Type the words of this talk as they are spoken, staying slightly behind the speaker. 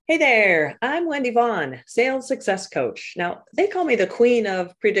Hey there, I'm Wendy Vaughn, sales success coach. Now, they call me the queen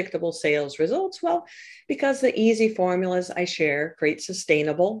of predictable sales results. Well, because the easy formulas I share create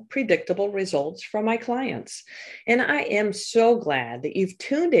sustainable, predictable results for my clients. And I am so glad that you've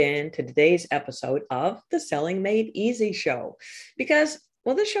tuned in to today's episode of the Selling Made Easy show because,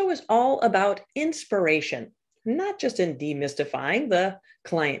 well, this show is all about inspiration, not just in demystifying the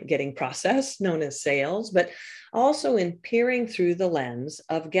client getting process known as sales, but also in peering through the lens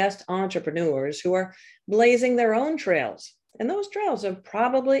of guest entrepreneurs who are blazing their own trails. And those trails have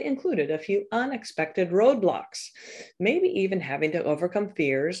probably included a few unexpected roadblocks, maybe even having to overcome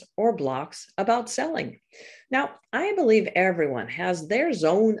fears or blocks about selling. Now, I believe everyone has their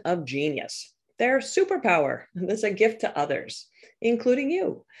zone of genius, their superpower that's a gift to others, including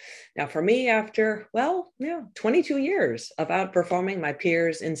you. Now, for me, after, 22 years of outperforming my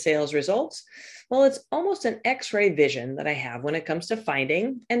peers in sales results, well, it's almost an X-ray vision that I have when it comes to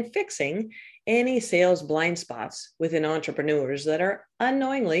finding and fixing any sales blind spots within entrepreneurs that are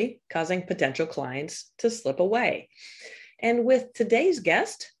unknowingly causing potential clients to slip away. And with today's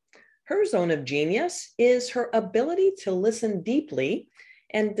guest, her zone of genius is her ability to listen deeply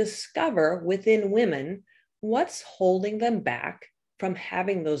and discover within women what's holding them back from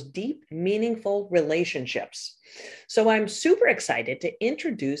having those deep, meaningful relationships. So I'm super excited to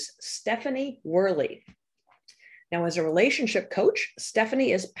introduce Stephani Worley. Now, as a relationship coach,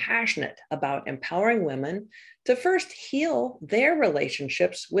 Stephani is passionate about empowering women to first heal their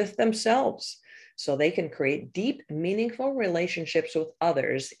relationships with themselves so they can create deep, meaningful relationships with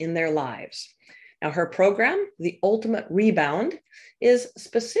others in their lives. Now, her program, The Ultimate Rebound, is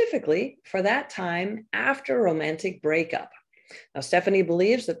specifically for that time after a romantic breakup. Now, Stephani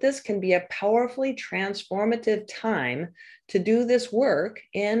believes that this can be a powerfully transformative time to do this work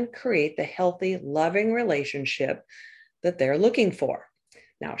and create the healthy, loving relationship that they're looking for.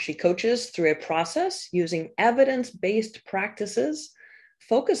 Now, she coaches through a process using evidence-based practices,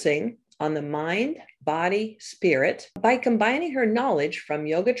 focusing on the mind, body, spirit by combining her knowledge from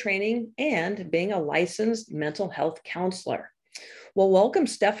yoga training and being a licensed mental health counselor. Well, welcome,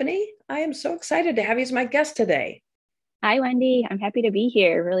 Stephani. I am so excited to have you as my guest today. Hi, Wendy. I'm happy to be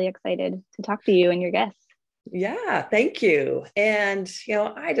here. Really excited to talk to you and your guests. Yeah, thank you. And,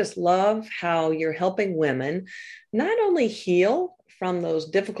 I just love how you're helping women not only heal from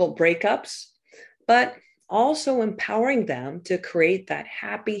those difficult breakups, but also empowering them to create that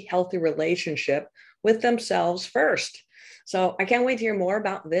happy, healthy relationship with themselves first. So I can't wait to hear more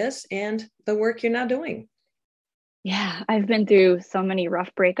about this and the work you're now doing. Yeah, I've been through so many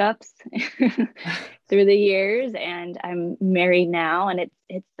rough breakups through the years, and I'm married now, and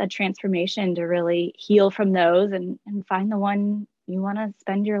it's a transformation to really heal from those and find the one you want to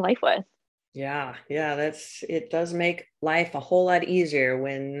spend your life with. Yeah, it does make life a whole lot easier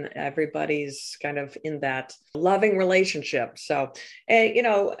when everybody's kind of in that loving relationship. So,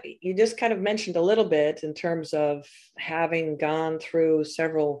 you just kind of mentioned a little bit in terms of having gone through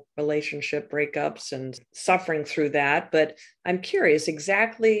several relationship breakups and suffering through that. But I'm curious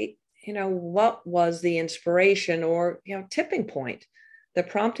exactly, what was the inspiration or, tipping point that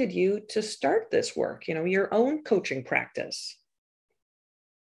prompted you to start this work, your own coaching practice?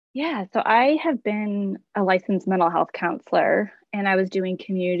 Yeah, so I have been a licensed mental health counselor, and I was doing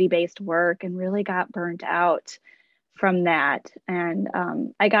community-based work and really got burnt out from that. And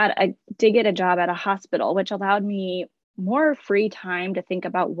I did get a job at a hospital, which allowed me more free time to think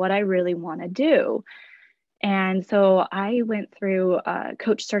about what I really want to do. And so I went through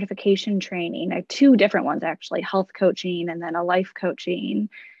coach certification training. I have two different ones actually, health coaching and then a life coaching.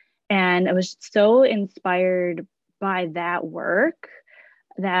 And I was so inspired by that work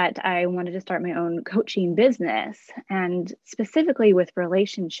that I wanted to start my own coaching business, and specifically with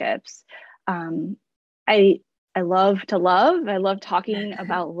relationships. Um, I I love to love. I love talking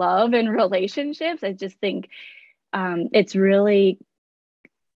about love and relationships. I just think it's really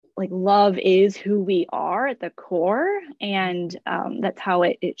like love is who we are at the core, and that's how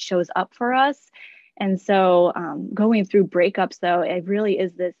it shows up for us. And so, going through breakups, though, it really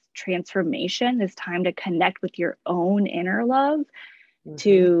is this transformation, this time to connect with your own inner love Mm-hmm.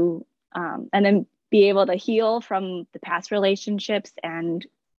 to and then be able to heal from the past relationships and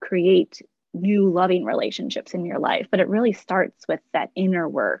create new loving relationships in your life. But it really starts with that inner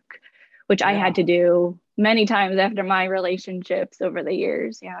work, which I Yeah. had to do many times after my relationships over the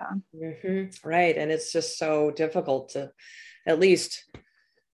years. Yeah. Right. And it's just so difficult to, at least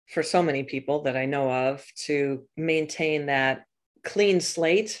for so many people that I know of, to maintain that clean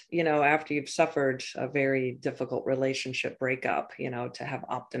slate, after you've suffered a very difficult relationship breakup, to have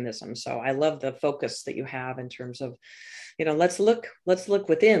optimism. So I love the focus that you have in terms of, let's look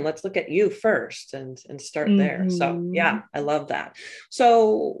within, let's look at you first and start there. So yeah, I love that.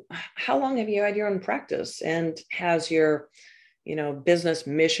 So how long have you had your own practice, and has your, business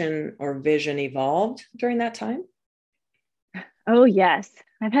mission or vision evolved during that time? Oh, yes.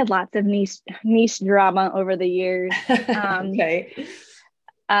 I've had lots of niche drama over the years. Okay.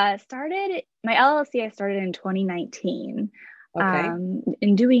 Started my LLC. I started in 2019, Okay.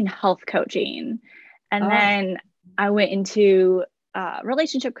 in doing health coaching, and Ah, then I went into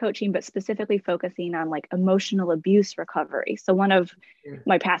relationship coaching, but specifically focusing on like emotional abuse recovery. So one of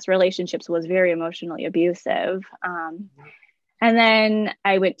my past relationships was very emotionally abusive. And then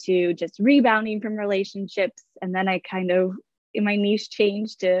I went to just rebounding from relationships. And then I kind of, my niche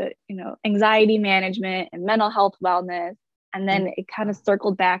changed to, anxiety management and mental health wellness. And then it kind of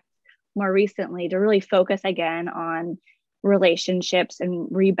circled back more recently to really focus again on relationships and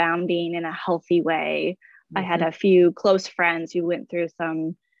rebounding in a healthy way. I had a few close friends who went through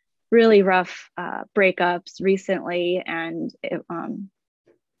some really rough breakups recently, and it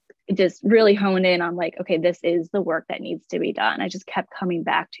just really honed in on like, okay, this is the work that needs to be done. I just kept coming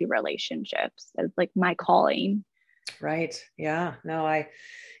back to relationships as like my calling. right. Yeah. No,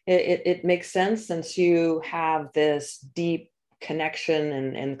 it makes sense, since you have this deep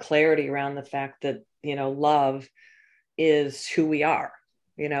connection and clarity around the fact that, love is who we are,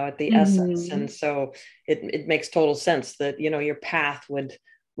 at the essence. And so it makes total sense that, your path would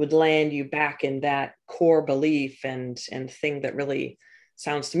land you back in that core belief and thing that really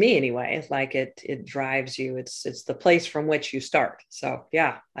sounds to me anyway, like it drives you. It's the place from which you start. So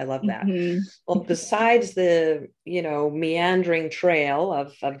yeah, I love that. Well, besides the, meandering trail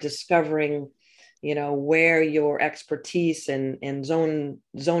of discovering, where your expertise and zone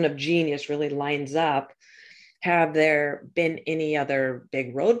of genius really lines up, have there been any other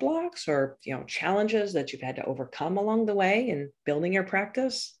big roadblocks or, challenges that you've had to overcome along the way in building your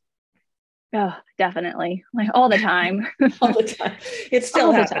practice? Oh, definitely. Like all the time. All the time. It's still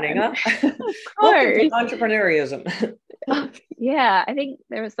All the happening, time. huh? Of Welcome to course. entrepreneurism. Oh, yeah. I think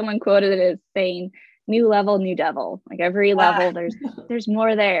there was someone quoted it as saying, new level, new devil. Like every Ah, level, there's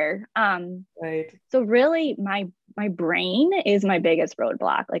more there. right. So really my brain is my biggest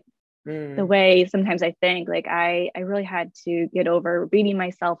roadblock. Like the Mm, way sometimes I think, like I really had to get over beating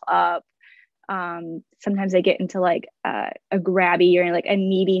myself up. Sometimes I get into like a grabby or like a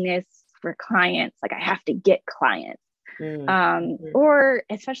neediness for clients. Like I have to get clients. Or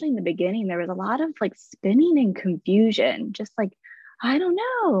especially in the beginning, there was a lot of like spinning and confusion, just like, I don't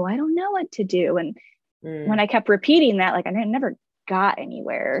know what to do. And when mm. I kept repeating that, like I never got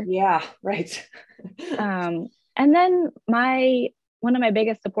anywhere. Yeah, right. And then one of my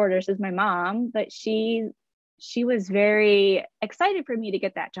biggest supporters is my mom, but she was very excited for me to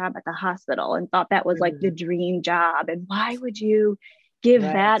get that job at the hospital and thought that was like the dream job. And why would you give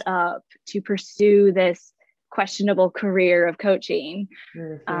Right. that up to pursue this questionable career of coaching?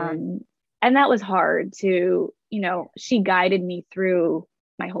 Mm-hmm. Um, and that was hard to, she guided me through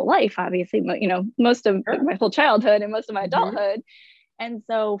my whole life, obviously, most of Sure. my whole childhood and most of my Mm-hmm. adulthood. And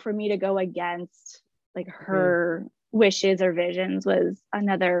so for me to go against like Mm-hmm. her wishes or visions was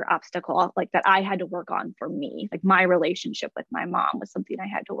another obstacle like that I had to work on for me. Like my relationship with my mom was something I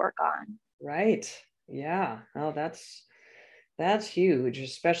had to work on. Right. Yeah. Oh, that's huge,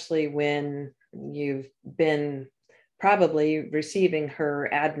 especially when you've been probably receiving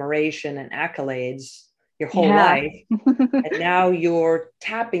her admiration and accolades your whole Yeah. life. And now you're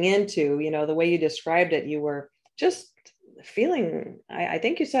tapping into, the way you described it, you were just feeling, I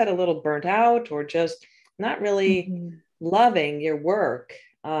think you said, a little burnt out, or just not really Mhm. loving your work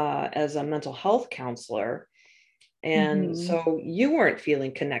as a mental health counselor. And Mhm. so you weren't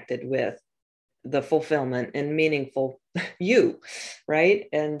feeling connected with the fulfillment and meaningful you, right?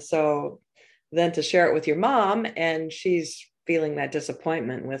 And so then to share it with your mom, and she's feeling that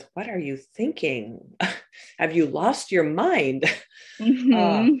disappointment with, what are you thinking? Have you lost your mind?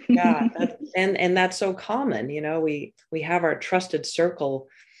 Mhm. Yeah, and that's so common. We have our trusted circle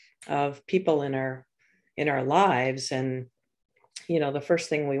of people in our lives, and the first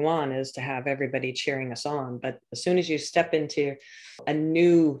thing we want is to have everybody cheering us on. But as soon as you step into a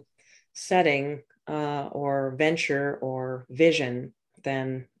new setting or venture or vision,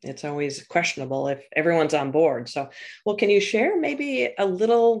 then it's always questionable if everyone's on board. So, well, can you share maybe a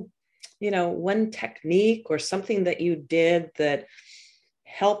little, one technique or something that you did that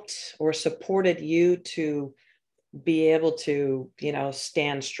helped or supported you to be able to,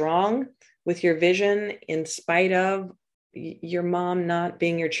 stand strong with your vision in spite of your mom not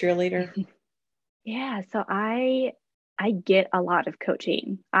being your cheerleader? Yeah, so I get a lot of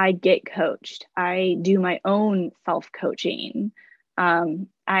coaching. I get coached. I do my own self-coaching.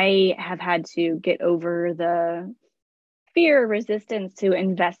 I have had to get over the fear, resistance to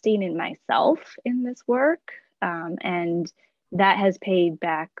investing in myself in this work. And that has paid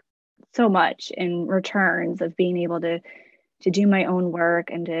back so much in returns of being able to do my own work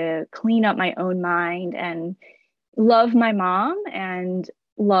and to clean up my own mind and love my mom and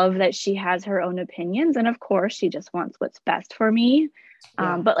love that she has her own opinions. And of course, she just wants what's best for me.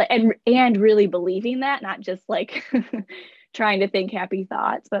 Yeah. But and really believing that, not just like trying to think happy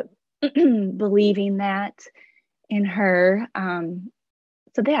thoughts, but believing that in her.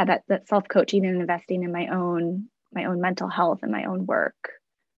 So yeah, that self-coaching and investing in my own mental health and my own work.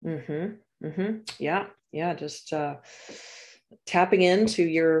 Yeah. Yeah. Just tapping into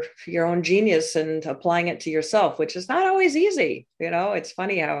your own genius and applying it to yourself, which is not always easy. It's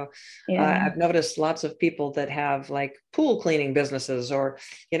funny how Yeah. I've noticed lots of people that have like pool cleaning businesses or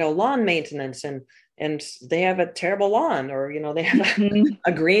lawn maintenance, and they have a terrible lawn, or they have Mhm.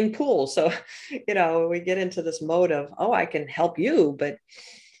 a green pool. So we get into this mode of, oh, I can help you, but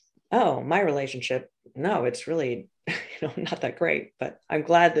oh, my relationship, no, it's really not that great. But I'm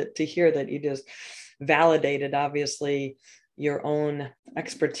glad to hear that you just validated, obviously, your own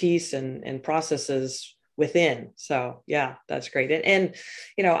expertise and processes within. So yeah, that's great. And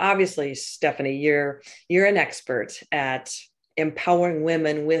obviously, Stephanie, you're an expert at empowering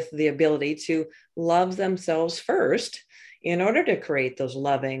women with the ability to love themselves first in order to create those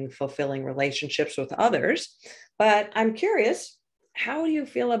loving, fulfilling relationships with others. But I'm curious, how do you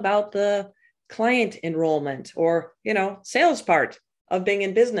feel about the client enrollment or sales part of being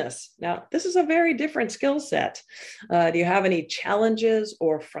in business? Now, this is a very different skill set. Do you have any challenges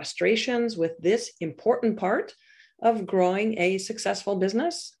or frustrations with this important part of growing a successful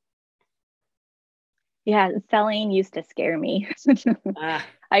business? Yeah, selling used to scare me. Ah,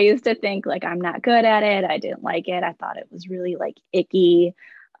 I used to think like I'm not good at it. I didn't like it. I thought it was really like icky.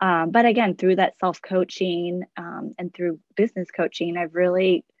 But again, through that self-coaching and through business coaching, I've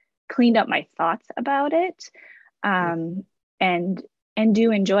really cleaned up my thoughts about it, um, and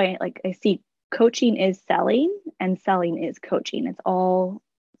do enjoy it. Like I see coaching is selling and selling is coaching. It's all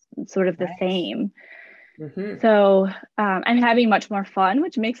sort of the right. same. Mm-hmm. So I'm having much more fun,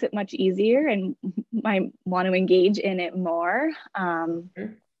 which makes it much easier, and I want to engage in it more.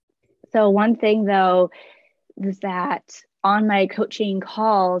 So one thing though is that on my coaching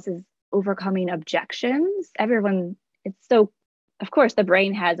calls is overcoming objections. It's so, of course, the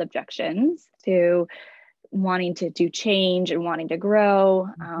brain has objections to wanting to do change and wanting to grow.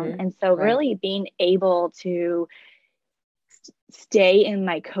 Mm-hmm. And so Right. really being able to stay in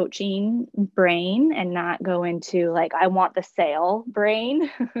my coaching brain and not go into like I want the sale brain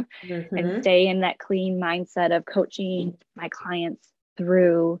and Mm-hmm. stay in that clean mindset of coaching my clients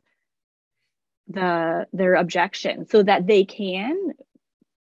through their objection so that they can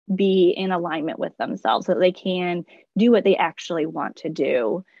be in alignment with themselves, so that they can do what they actually want to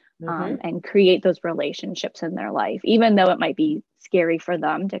do, Mm-hmm. and create those relationships in their life, even though it might be scary for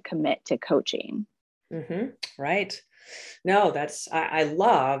them to commit to coaching. Mm-hmm. Right. No, I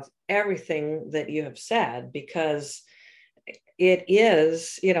love everything that you have said, because it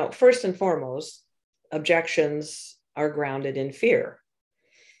is, first and foremost, objections are grounded in fear.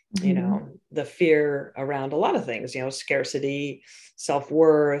 Mm-hmm. The fear around a lot of things, scarcity,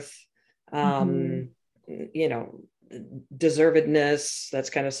 self-worth, Mm-hmm. um, you know, deservedness, that's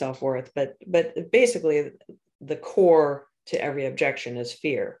kind of self-worth. But basically the core to every objection is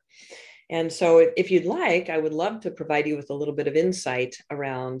fear. And so if you'd like, I would love to provide you with a little bit of insight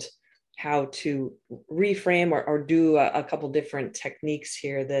around how to reframe or do a couple different techniques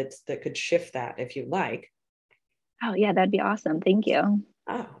here that could shift that if you like. Oh yeah, that'd be awesome. Thank you.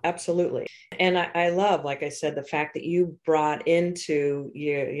 Oh, absolutely. And I love, like I said, the fact that you brought into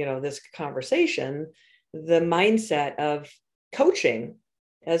this conversation, the mindset of coaching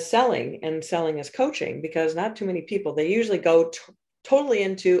as selling and selling as coaching, because not too many people, they usually go totally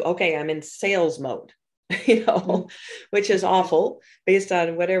into, okay, I'm in sales mode, you know, which is awful based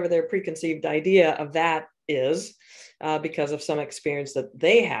on whatever their preconceived idea of that is, because of some experience that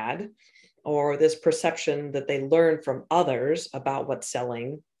they had, or this perception that they learned from others about what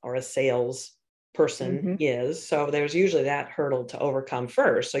selling or a sales person Mm-hmm. is. So there's usually that hurdle to overcome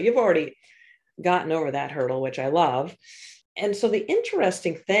first. So you've already gotten over that hurdle, which I love. And so the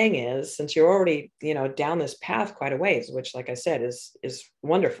interesting thing is, since you're already, down this path quite a ways, which, like I said, is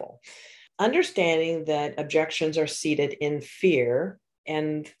wonderful, understanding that objections are seated in fear,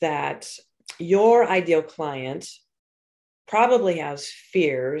 and that your ideal client probably has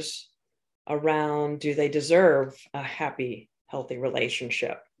fears around, do they deserve a happy, healthy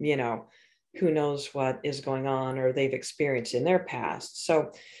relationship? Who knows what is going on or they've experienced in their past.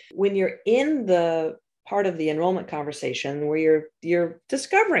 So when you're in the part of the enrollment conversation where you're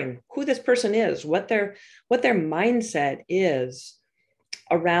discovering who this person is, what their mindset is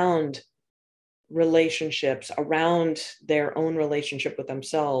around relationships, around their own relationship with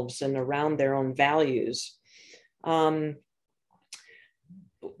themselves and around their own values,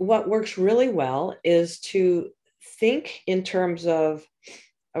 what works really well is to think in terms of,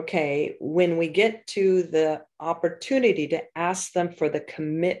 okay, when we get to the opportunity to ask them for the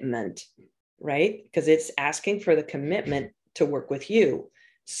commitment, right? Because it's asking for the commitment to work with you,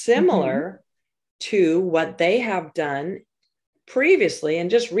 similar to what they have done previously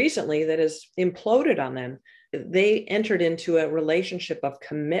and just recently that has imploded on them. They entered into a relationship of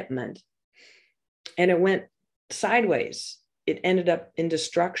commitment and it went sideways. It ended up in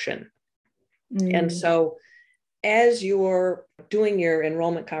destruction. And so as you're doing your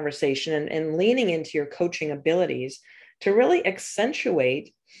enrollment conversation and leaning into your coaching abilities to really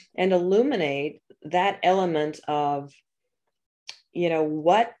accentuate and illuminate that element of,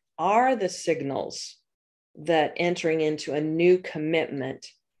 what are the signals that entering into a new commitment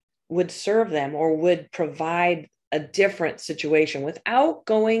would serve them or would provide a different situation without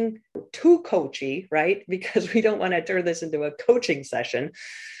going too coachy, right? Because we don't want to turn this into a coaching session.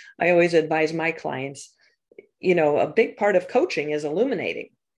 I always advise my clients, a big part of coaching is illuminating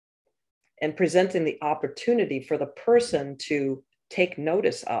and presenting the opportunity for the person to take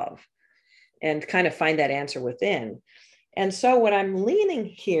notice of and kind of find that answer within. And so what I'm leaning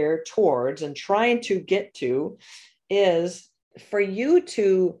here towards and trying to get to is for you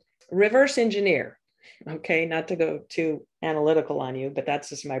to reverse engineer, okay, not to go too analytical on you, but that's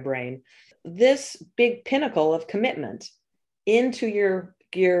just my brain, this big pinnacle of commitment into your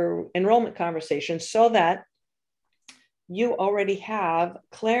enrollment conversation so that you already have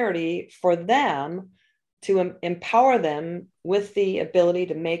clarity for them to empower them with the ability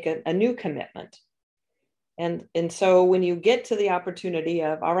to make a new commitment. And so when you get to the opportunity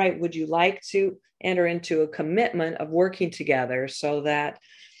of, all right, would you like to enter into a commitment of working together so that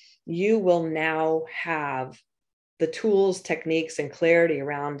you will now have the tools, techniques, and clarity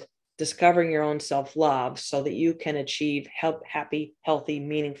around discovering your own self-love so that you can achieve happy, healthy,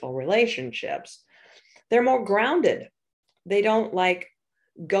 meaningful relationships. They're more grounded. They don't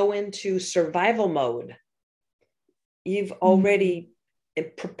go into survival mode. You've already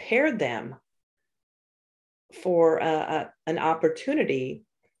prepared them for an opportunity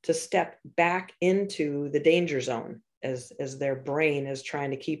to step back into the danger zone as their brain is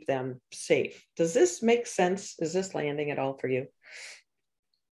trying to keep them safe. Does this make sense? Is this landing at all for you?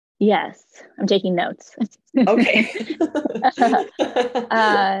 Yes, I'm taking notes. Okay.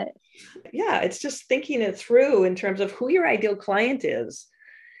 Yeah, it's just thinking it through in terms of who your ideal client is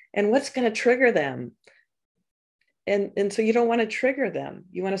and what's going to trigger them. And so you don't want to trigger them.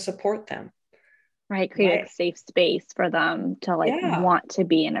 You want to support them. Right. Create a safe space for them to want to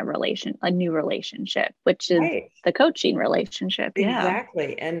be in a new relationship, which is the coaching relationship.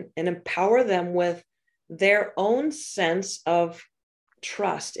 Exactly. And empower them with their own sense of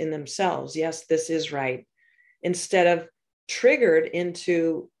trust in themselves. Yes, this is right. Instead of triggered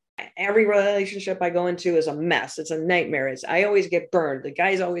into every relationship I go into is a mess. It's a nightmare. I always get burned. The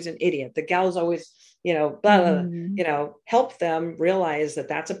guy's always an idiot. The gal's always, blah, blah, help them realize that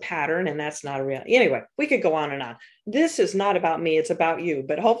that's a pattern and that's not a real. Anyway, we could go on and on. This is not about me. It's about you.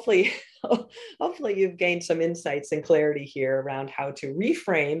 But hopefully you've gained some insights and clarity here around how to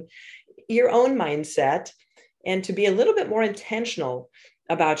reframe your own mindset and to be a little bit more intentional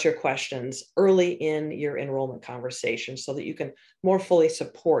about your questions early in your enrollment conversation so that you can more fully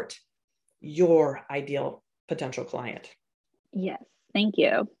support your ideal potential client. Yes. Thank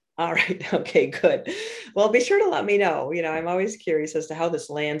you. All right. Okay, good. Well, be sure to let me know. I'm always curious as to how this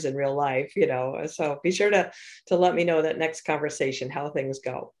lands in real life, so be sure to let me know that next conversation, how things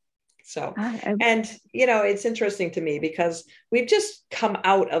go. So, and, it's interesting to me because we've just come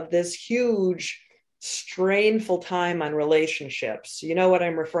out of this huge strainful time on relationships. You know what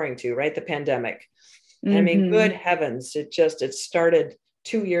I'm referring to, right? The pandemic. Mm-hmm. I mean, good heavens, it started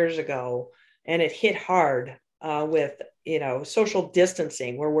 2 years ago and it hit hard with, social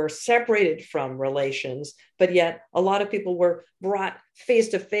distancing where we're separated from relations, but yet a lot of people were brought face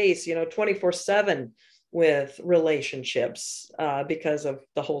to face, 24/7 with relationships because of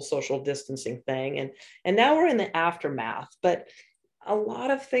the whole social distancing thing. And now we're in the aftermath, but a lot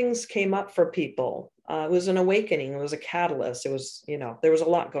of things came up for people. It was an awakening. It was a catalyst. It was, there was a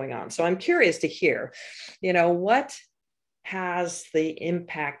lot going on. So I'm curious to hear, what has the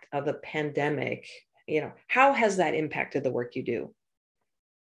impact of the pandemic, how has that impacted the work you do?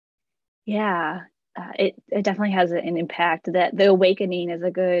 Yeah, it definitely has an impact. That the awakening is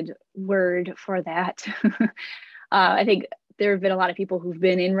a good word for that. I think there have been a lot of people who've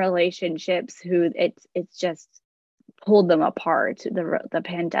been in relationships who it's just pulled them apart, the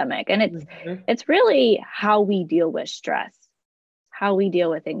pandemic. And it's really how we deal with stress, how we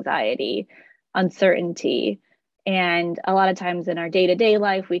deal with anxiety, uncertainty. And a lot of times in our day-to-day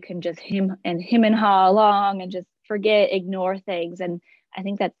life, we can just him and haw along and just forget, ignore things. And I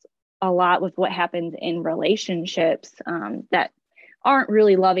think that's a lot with what happens in relationships that aren't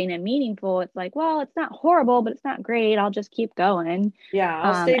really loving and meaningful. It's like, well, it's not horrible, but it's not great. I'll just keep going. Yeah,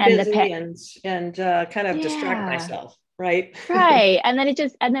 I'll stay busy and kind of distract myself, right? Right. And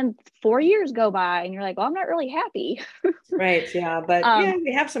then 4 years go by and you're like, well, I'm not really happy. Right. Yeah. But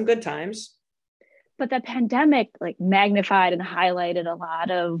we have some good times. But the pandemic like magnified and highlighted a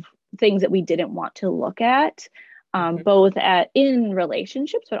lot of things that we didn't want to look at, both in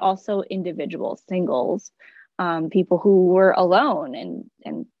relationships, but also individual singles, people who were alone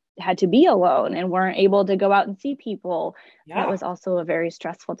and had to be alone and weren't able to go out and see people. Yeah. That was also a very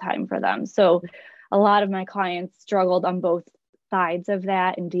stressful time for them. So a lot of my clients struggled on both sides of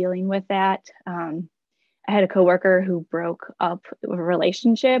that and dealing with that. I had a coworker who broke up a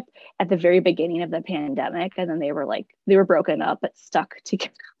relationship at the very beginning of the pandemic, and then they were broken up but stuck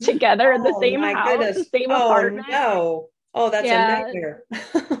together in the same house, goodness. The same apartment. No! Oh, that's a nightmare.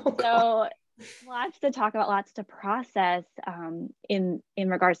 So lots to talk about, lots to process in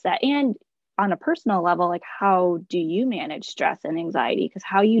regards to that, and on a personal level, like how do you manage stress and anxiety? Because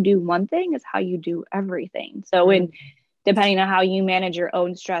how you do one thing is how you do everything. So depending on how you manage your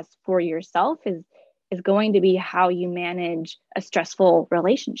own stress for yourself is going to be how you manage a stressful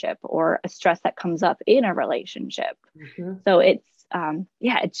relationship or a stress that comes up in a relationship. So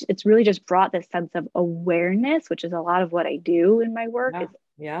it's really just brought this sense of awareness, which is a lot of what I do in my work, is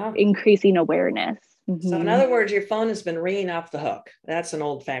increasing awareness. So in other words, your phone has been ringing off the hook. That's an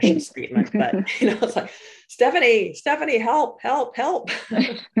old-fashioned statement, but it's like, Stephani, help.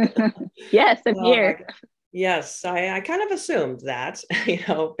 Yes, I'm here. Yes, I kind of assumed that,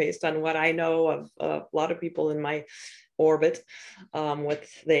 based on what I know of a lot of people in my orbit, what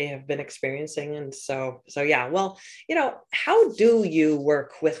they have been experiencing. And so yeah, well, how do you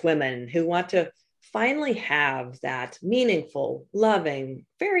work with women who want to finally have that meaningful, loving,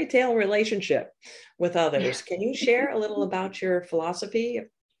 fairy tale relationship with others? Can you share a little about your philosophy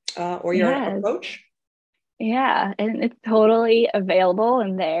or your approach? Yeah, and it's totally available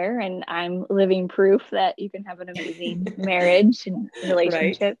in there. And I'm living proof that you can have an amazing marriage and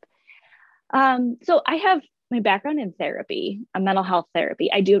relationship. Right. So I have my background in therapy, mental health therapy.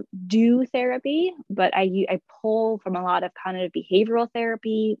 I do therapy, but I pull from a lot of cognitive behavioral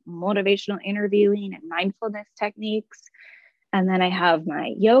therapy, motivational interviewing, and mindfulness techniques. And then I have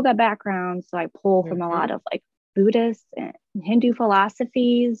my yoga background. So I pull from a lot of like Buddhist and Hindu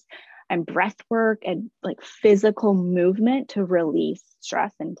philosophies and breath work and like physical movement to release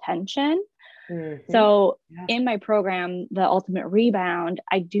stress and tension. So in my program, The Ultimate Rebound,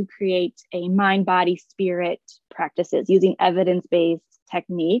 I do create a mind, body, spirit practices using evidence-based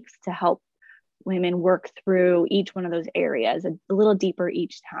techniques to help women work through each one of those areas a little deeper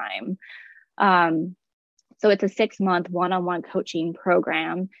each time. So it's a 6-month one-on-one coaching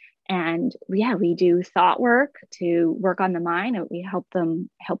program. And we do thought work to work on the mind, and we help them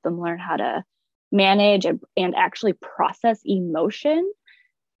learn how to manage and actually process emotion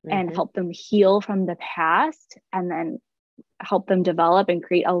and help them heal from the past, and then help them develop and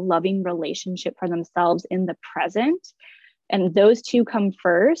create a loving relationship for themselves in the present. And those two come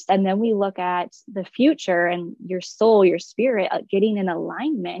first. And then we look at the future and your soul, your spirit, getting in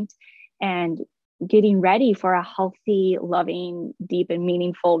alignment and getting ready for a healthy, loving, deep, and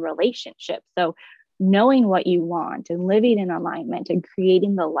meaningful relationship. So knowing what you want and living in alignment and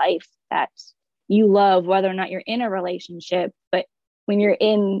creating the life that you love, whether or not you're in a relationship, but when you're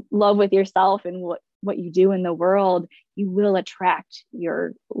in love with yourself and what you do in the world, you will attract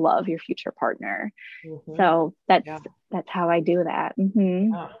your love, your future partner. So that's how I do that.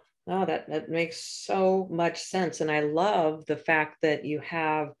 Oh, that makes so much sense. And I love the fact that you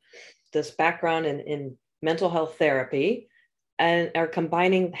have this background in mental health therapy and have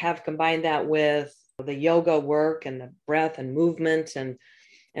combined that with the yoga work and the breath and movement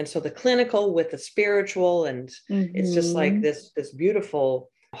and so the clinical with the spiritual, and it's just like this beautiful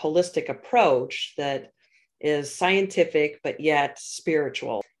holistic approach that is scientific but yet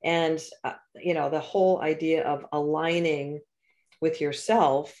spiritual. And the whole idea of aligning with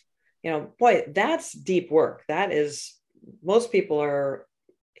yourself, boy, that's deep work. That is most people are,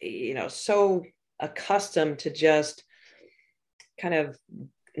 so accustomed to just kind of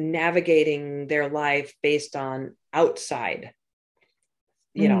navigating their life based on outside,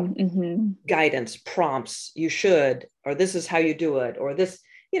 guidance, prompts, you should, or this is how you do it, or this,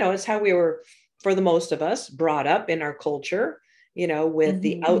 it's how we were, for the most of us, brought up in our culture, with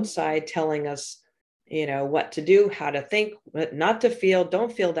the outside telling us, what to do, how to think, what not to feel,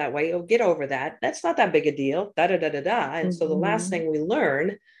 don't feel that way. Oh, get over that. That's not that big a deal. Da, da, da, da, da. And so the last thing we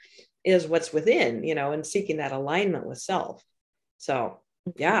learn is what's within, and seeking that alignment with self. So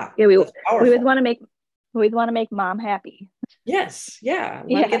yeah, we always want to make mom happy. Yes. Yeah.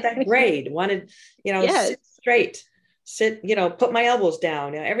 Want to get that grade, wanted, sit straight, put my elbows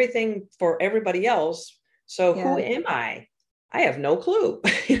down, everything for everybody else. So who am I? I have no clue.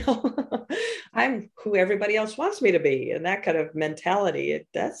 I'm who everybody else wants me to be. And that kind of mentality,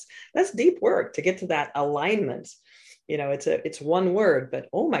 that's deep work to get to that alignment. It's one word, but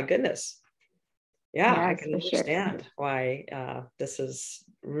oh my goodness. Yeah, I can understand why this is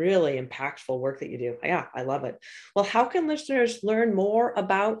really impactful work that you do. Yeah, I love it. Well, how can listeners learn more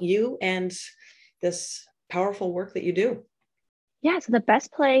about you and this powerful work that you do? Yeah, so the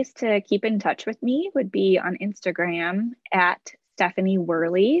best place to keep in touch with me would be on Instagram at Stephani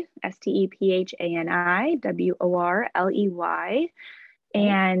Worley, Stephani Worley.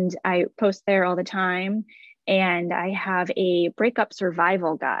 And I post there all the time. And I have a breakup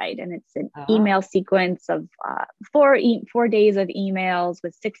survival guide, and it's an email sequence of 4 days of emails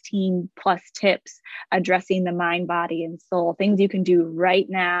with 16 plus tips addressing the mind, body, and soul, things you can do right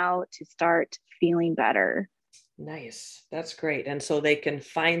now to start feeling better. Nice. That's great. And so they can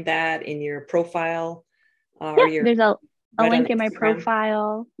find that in your profile. There's a link in my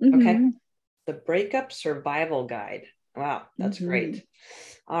profile. Okay. The breakup survival guide. Wow. That's great.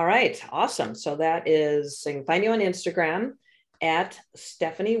 All right. Awesome. So that is, I can find you on Instagram at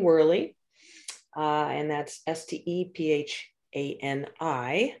Stephani Worley. And that's Stephani Worley,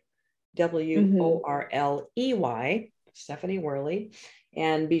 Stephani Worley.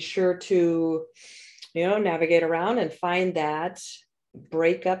 And be sure to, navigate around and find that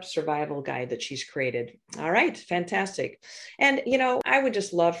breakup survival guide that she's created. All right. Fantastic. And, I would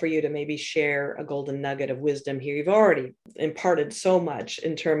just love for you to maybe share a golden nugget of wisdom here. You've already imparted so much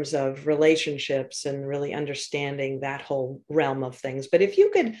in terms of relationships and really understanding that whole realm of things. But if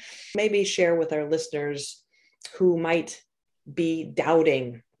you could maybe share with our listeners who might be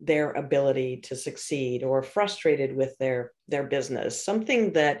doubting their ability to succeed or frustrated with their business,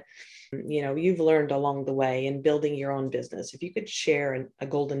 something that you've learned along the way in building your own business. If you could share a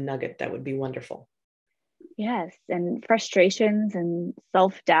golden nugget, that would be wonderful. Yes. And frustrations and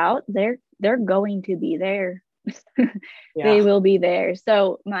self-doubt, they're going to be there. They will be there.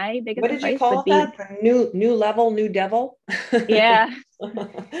 So my biggest advice, what did you call that? New level, new devil? Yeah.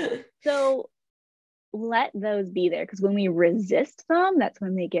 So let those be there, because when we resist them, that's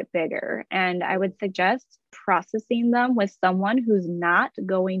when they get bigger. And I would suggest processing them with someone who's not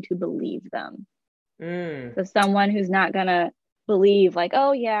going to believe them. So someone who's not going to believe like,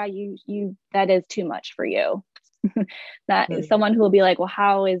 oh yeah, you that is too much for you. That is someone who will be like, well,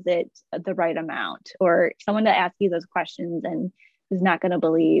 how is it the right amount? Or someone to ask you those questions and who's not going to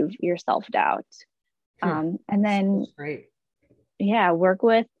believe your self-doubt. And then great. Yeah, work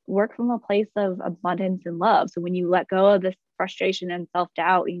from a place of abundance and love. So when you let go of this frustration and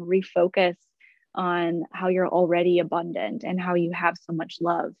self-doubt, you refocus on how you're already abundant and how you have so much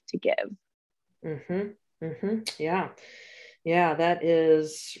love to give. Yeah, that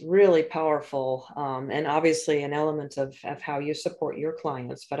is really powerful. And obviously an element of how you support your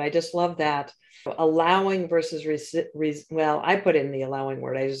clients. But I just love that allowing versus I put in the allowing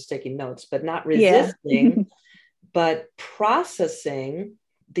word. I was just taking notes, but not resisting, but processing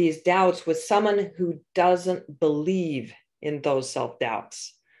these doubts with someone who doesn't believe in those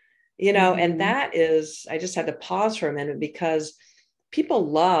self-doubts, and that is, I just had to pause for a minute because people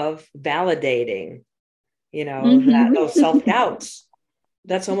love validating, that those self-doubts.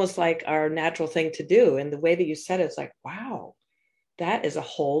 That's almost like our natural thing to do. And the way that you said it's like, wow, that is a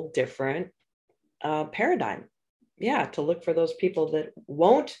whole different paradigm. Yeah, to look for those people that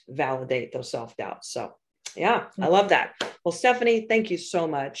won't validate those self-doubts. So yeah, I love that. Well, Stephani, thank you so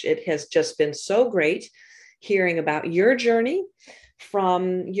much. It has just been so great hearing about your journey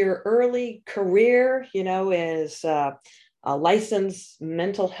from your early career, as a licensed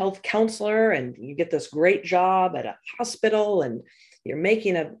mental health counselor, and you get this great job at a hospital and you're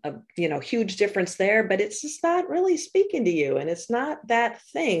making a huge difference there, but it's just not really speaking to you. And it's not that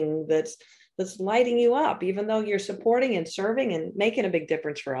thing that's lighting you up, even though you're supporting and serving and making a big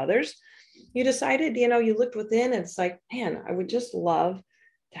difference for others. you decided, you looked within and it's like, man, I would just love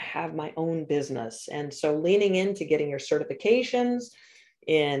to have my own business. And so leaning into getting your certifications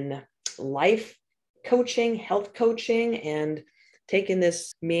in life coaching, health coaching, and taking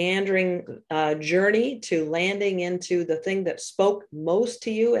this meandering journey to landing into the thing that spoke most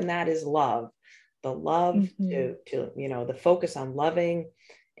to you, and that is love. The love Mm-hmm. to the focus on loving,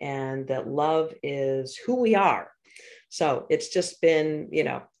 and that love is who we are. So it's just been,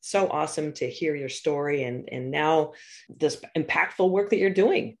 so awesome to hear your story, and now this impactful work that you're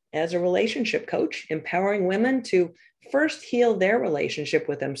doing as a relationship coach, empowering women to first heal their relationship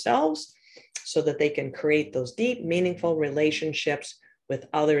with themselves so that they can create those deep, meaningful relationships with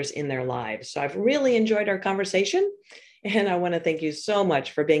others in their lives. So I've really enjoyed our conversation, and I want to thank you so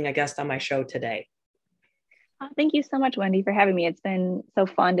much for being a guest on my show today. Thank you so much, Wendy, for having me. It's been so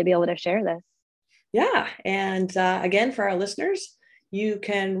fun to be able to share this. Yeah. And again, for our listeners, you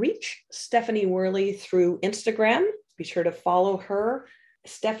can reach Stephani Worley through Instagram. Be sure to follow her.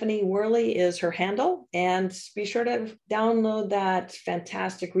 Stephani Worley is her handle. And be sure to download that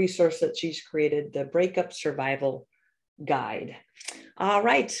fantastic resource that she's created, the Breakup Survival Guide. All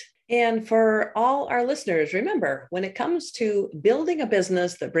right. And for all our listeners, remember, when it comes to building a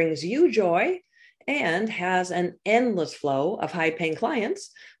business that brings you joy and has an endless flow of high-paying clients,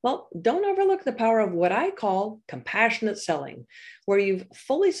 well, don't overlook the power of what I call compassionate selling, where you've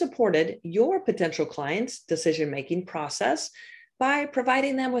fully supported your potential clients' decision-making process by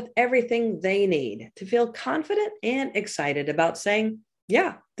providing them with everything they need to feel confident and excited about saying,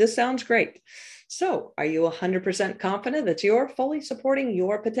 yeah, this sounds great. So are you 100% confident that you're fully supporting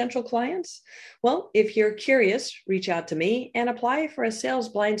your potential clients? Well, if you're curious, reach out to me and apply for a sales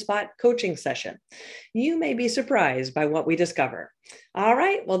blind spot coaching session. You may be surprised by what we discover. All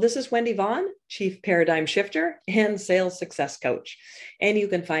right. Well, this is Wendy Vaughn, Chief Paradigm Shifter and Sales Success Coach. And you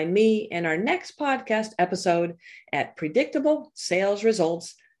can find me in our next podcast episode at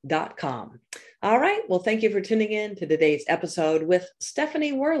predictablesalesresults.com. All right. Well, thank you for tuning in to today's episode with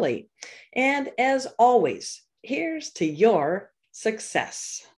Stephani Worley. And as always, here's to your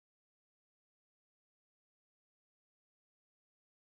success.